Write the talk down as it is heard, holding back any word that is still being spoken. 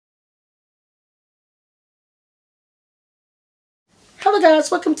Hello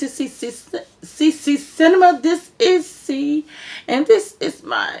guys, welcome to CC Cinema. This is C, and this is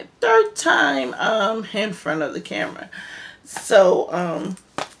my third time in front of the camera. So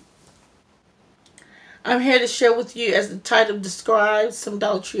I'm here to share with you, as the title describes, some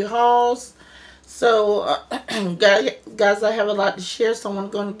Dollar Tree hauls. So guys, I have a lot to share, so I'm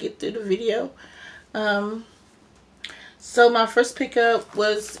going to get through the video. So my first pickup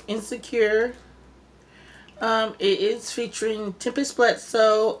was Insecure. It is featuring Tempest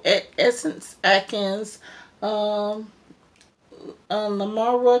Bledsoe, Essence Atkins, Lamar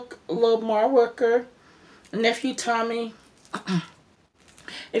Rucker, Nephew Tommy.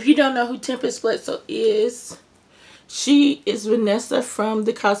 If you don't know who Tempest Bledsoe is, she is Vanessa from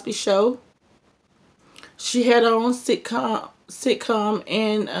The Cosby Show. She had her own sitcom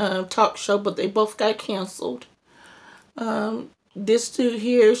and talk show, but they both got canceled. This dude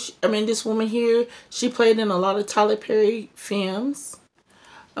here, this woman here, she played in a lot of Tyler Perry films.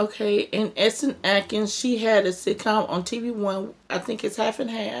 Okay, and Essence Atkins, she had a sitcom on TV One. I think it's Half and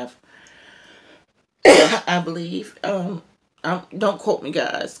Half. I believe. Don't quote me,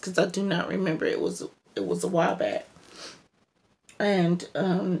 guys, because I do not remember. It was a while back. And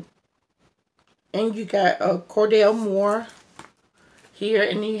you got Cordell Moore here,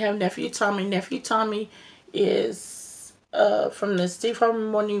 and then you have Nephew Tommy. Nephew Tommy is from the Steve Harvey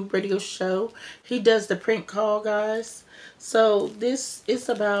Morning Radio Show. He does the prank call, guys. So this is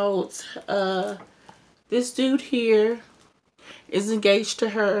about this dude here is engaged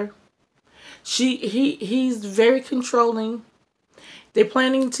to her. He's very controlling. They're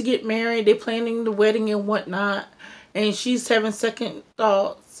planning to get married. They're planning the wedding and whatnot, and she's having second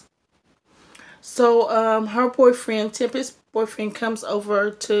thoughts. So her boyfriend, Tempest's boyfriend, comes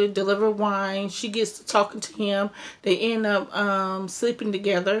over to deliver wine. She gets to talking to him. They end up sleeping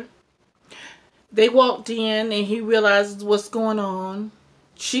together. They walked in and he realizes what's going on.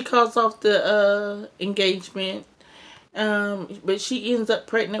 She calls off the engagement, but she ends up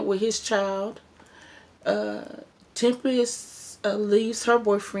pregnant with his child. Tempest leaves her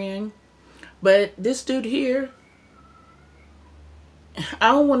boyfriend, but this dude here,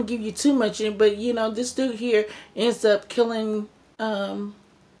 I don't want to give you too much in, but this dude here ends up killing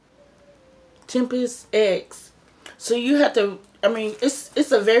Tempest's ex. So you have to,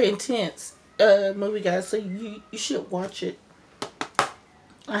 it's a very intense movie, guys, so you should watch it.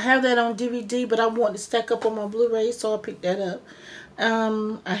 I have that on DVD, but I want to stack up on my Blu-ray, so I picked that up.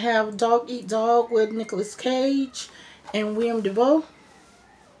 I have Dog Eat Dog with Nicolas Cage and William Dafoe.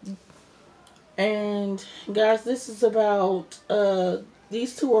 And guys, this is about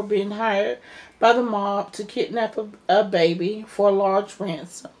these two are being hired by the mob to kidnap a baby for a large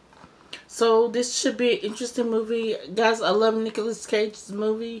ransom. So this should be an interesting movie, guys. I love Nicolas Cage's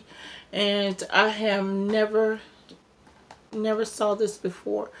movie, and I have never saw this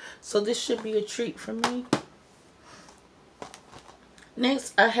before, so this should be a treat for me.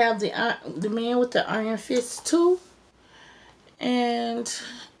 Next, I have the Man with the Iron Fist 2, and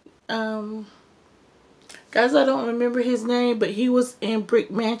guys, I don't remember his name, but he was in Brick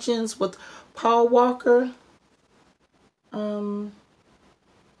Mansions with Paul Walker.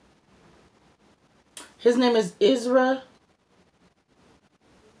 His name is Isra.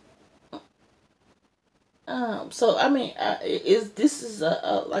 This is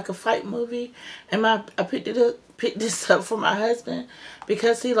like a fight movie, and I picked this up for my husband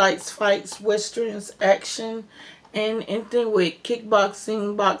because he likes fights, westerns, action, and anything with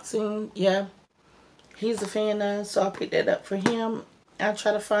kickboxing, boxing. Yeah. He's a fan of, so I picked that up for him. I'll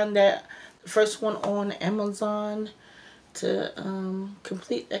try to find the first one on Amazon to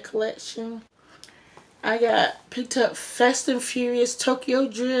complete that collection. I picked up Fast and Furious Tokyo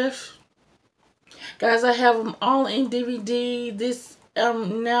Drift. Guys, I have them all in DVD. This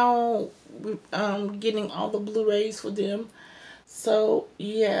now getting all the Blu-rays for them. So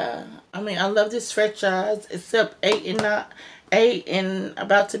yeah, I love this franchise, except 8 and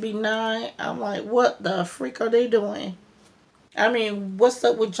about to be 9. I'm like, what the freak are they doing? What's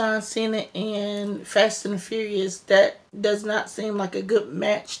up with John Cena and Fast and Furious? That does not seem like a good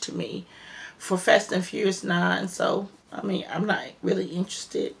match to me for Fast and Furious 9. So, I'm not really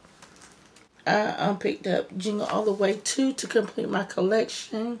interested. I picked up Jingle All the Way 2 to complete my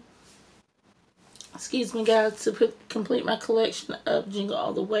collection. Excuse me, guys, to complete my collection of Jingle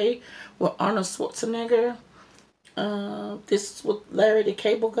All the Way with Arnold Schwarzenegger. This is with Larry the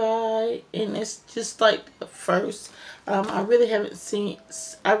Cable Guy, and it's just like the first. I really haven't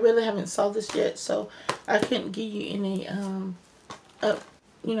saw this yet, so I couldn't give you any how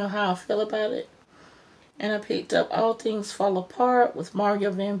I feel about it. And I picked up All Things Fall Apart with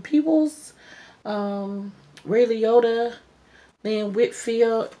Mario Van Peebles, Ray Liotta, Lynn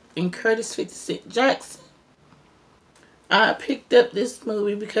Whitfield, and Curtis 50 Cent Jackson. I picked up this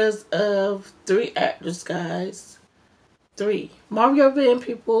movie because of three actors, guys. Three. Mario Van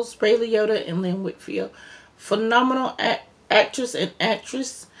Peebles, Ray Liotta, and Lynn Whitfield. Phenomenal actress and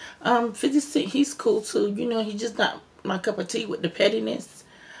actress. 50 Cent, he's cool too. You know, he's just not my cup of tea with the pettiness.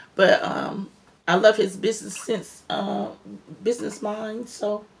 But I love his business sense, business mind.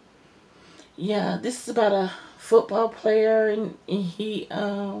 So, yeah, this is about a football player, and he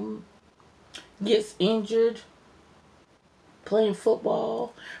gets injured playing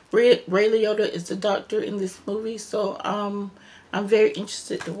football. Ray Liotta is the doctor in this movie, so I'm very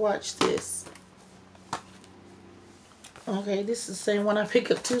interested to watch this. Okay, this is the same one. I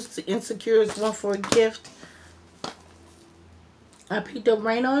picked up two Insecures, one for a gift. I picked up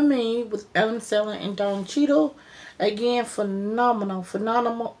Rain on Me with Adam Sandler and Don Cheadle. Again, phenomenal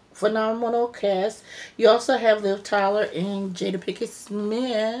cast. You also have Liv Tyler and Jada Pinkett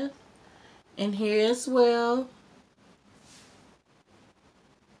Smith in here as well.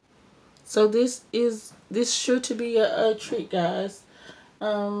 So this sure to be a treat, guys.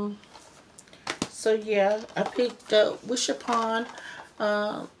 So yeah, I picked up Wish Upon,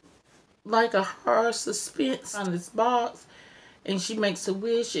 like a horror suspense on this box, and she makes a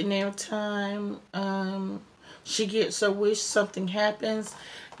wish, and every time she gets her wish, something happens.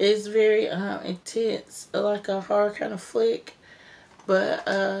 It's very intense, like a horror kind of flick, but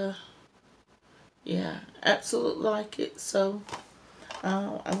yeah, absolutely like it. So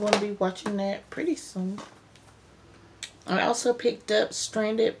I'm going to be watching that pretty soon. I also picked up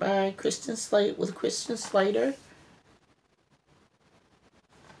Stranded by Christian Slater.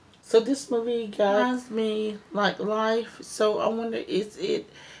 So this movie guides me like life. So I wonder, is it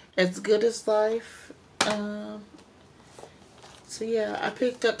as good as life? So yeah, I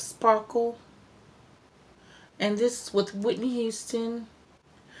picked up Sparkle. And this is with Whitney Houston,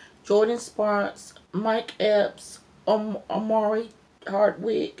 Jordan Sparks, Mike Epps, Amari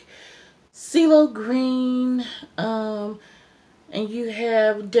Hardwick, CeeLo Green, and you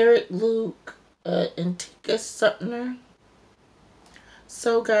have Derek Luke, and Tika Sutner.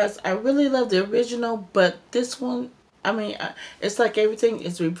 So guys, I really love the original, but this one, I mean, it's like everything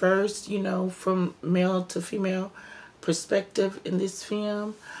is reversed, you know, from male to female perspective in this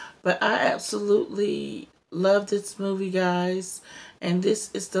film. But I absolutely love this movie, guys. And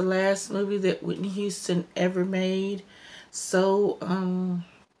this is the last movie that Whitney Houston ever made. So,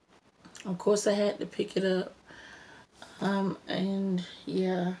 of course I had to pick it up. And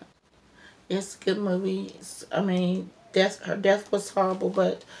yeah, it's a good movie. I mean, her death was horrible,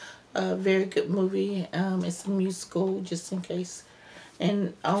 but a very good movie. It's a musical, just in case.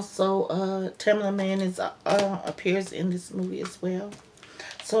 And also, Tamela Mann appears in this movie as well.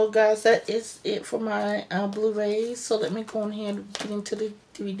 So, guys, that is it for my Blu-rays. So let me go ahead and get into the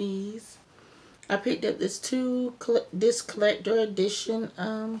DVDs. I picked up this collector edition.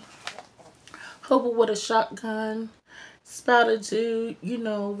 Hobo with a Shotgun. It's about a dude, you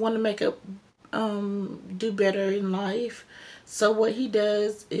know, want to make a do better in life. So what he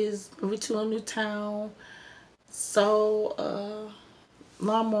does is move to a new town. So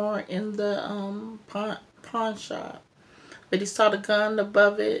lawnmower in the pawn shop, but he saw the gun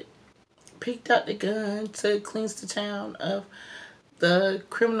above it, picked out the gun to cleanse the town of the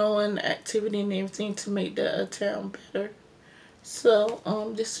criminal and activity and everything to make the town better. So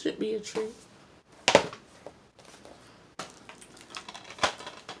this should be a treat.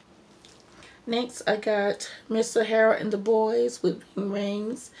 Next, I got Mr. Harold and the Boys with Ving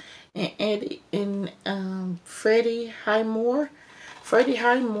Rhames and Eddie and Freddie Highmore. Freddie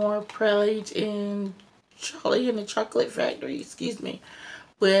Highmore played in Charlie and the Chocolate Factory,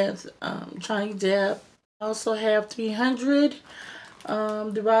 with Johnny Depp. I also have 300,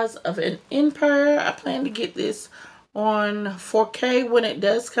 The Rise of an Empire. I plan to get this on 4K when it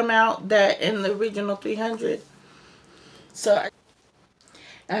does come out, that in the original 300. So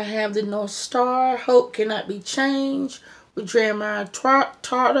I have The North Star, Hope Cannot Be Changed, with Jeremiah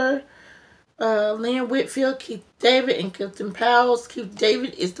Tartar, Lynn Whitfield, Keith David, and Clifton Powell. Keith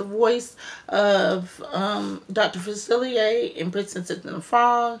David is the voice of Dr. Facilier in Princess and the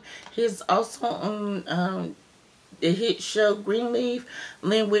Frog. He's also on the hit show Greenleaf.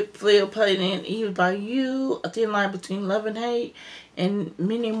 Lynn Whitfield played in Evil by You, A Thin Line Between Love and Hate, and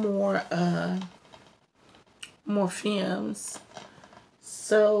many more films.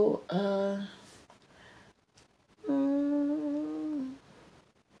 So,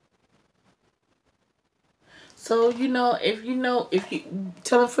 so if you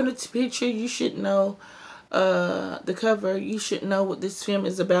tell them from the picture, you should know the cover. You should know what this film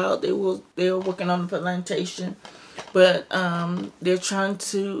is about. They were working on the plantation but they're trying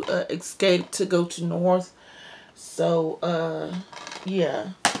to escape to go to North. So yeah,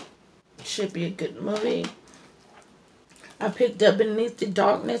 should be a good movie. I picked up Beneath the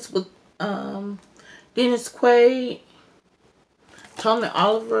Darkness with Dennis Quaid, Tony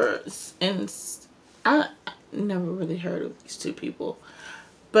Oliver, and I never really heard of these two people.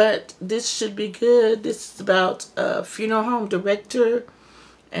 But this should be good. This is about a funeral home director,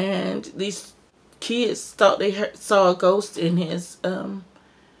 and these kids thought they saw a ghost in his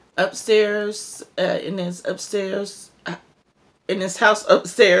upstairs, in his house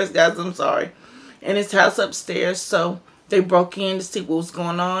upstairs, guys. I'm sorry, in his house upstairs. So they broke in to see what was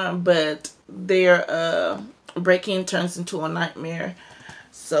going on, but their break-in turns into a nightmare.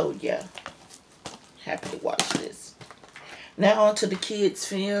 So yeah, happy to watch this. Now on to the kids'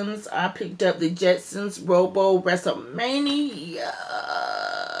 films. I picked up the Jetsons Robo WrestleMania.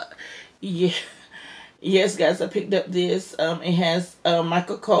 Yeah. Yes, guys, I picked up this. It has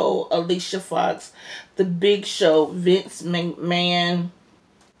Michael Cole, Alicia Fox, The Big Show, Vince McMahon,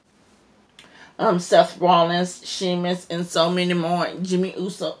 Seth Rollins, Sheamus, and so many more. Jimmy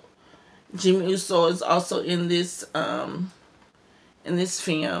Uso. Jimmy Uso is also in this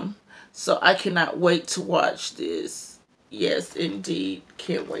film. So I cannot wait to watch this. Yes, indeed.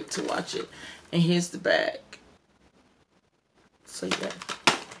 Can't wait to watch it. And here's the bag. So yeah.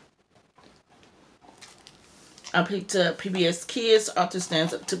 I picked up PBS Kids, Author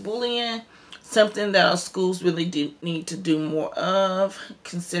Stands Up to Bullying. Something that our schools really need to do more of,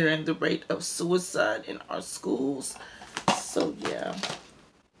 considering the rate of suicide in our schools. So yeah.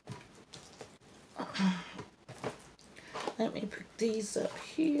 Let me pick these up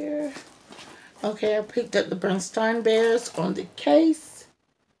here. Okay, I picked up the Bernstein Bears on the case.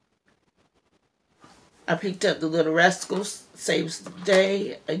 I picked up the Little Rascals Saves the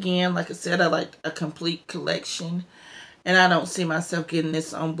Day. Again, like I said, I like a complete collection. And I don't see myself getting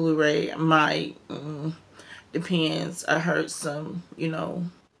this on Blu-ray. Might. Depends. I heard some,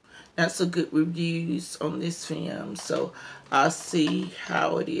 not so good reviews on this film. So I'll see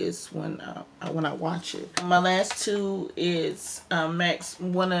how it is when I watch it. My last two is Max.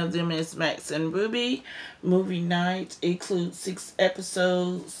 One of them is Max and Ruby. Movie night includes 6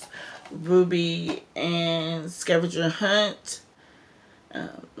 episodes. Ruby and Scavenger Hunt.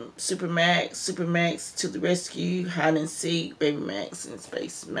 Super Max to the Rescue, Hide and Seek, Baby Max, and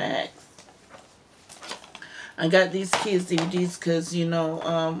Space Max. I got these kids DVDs because,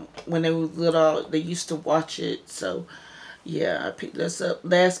 when they were little, they used to watch it. So, yeah, I picked this up.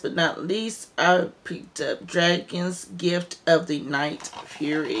 Last but not least, I picked up Dragon's Gift of the Night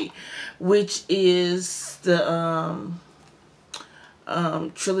Fury, which is the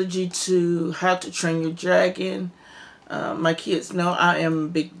trilogy to How to Train Your Dragon. My kids know I am a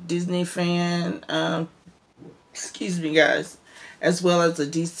big Disney fan. Excuse me, guys. As well as the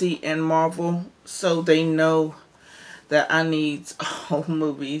DC and Marvel. So they know that I need all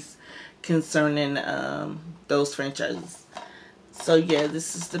movies concerning those franchises. So yeah,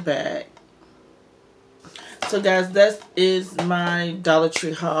 this is the bag. So guys, that is my Dollar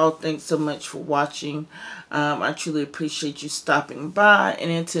Tree haul. Thanks so much for watching. I truly appreciate you stopping by.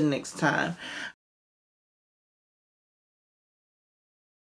 And until next time,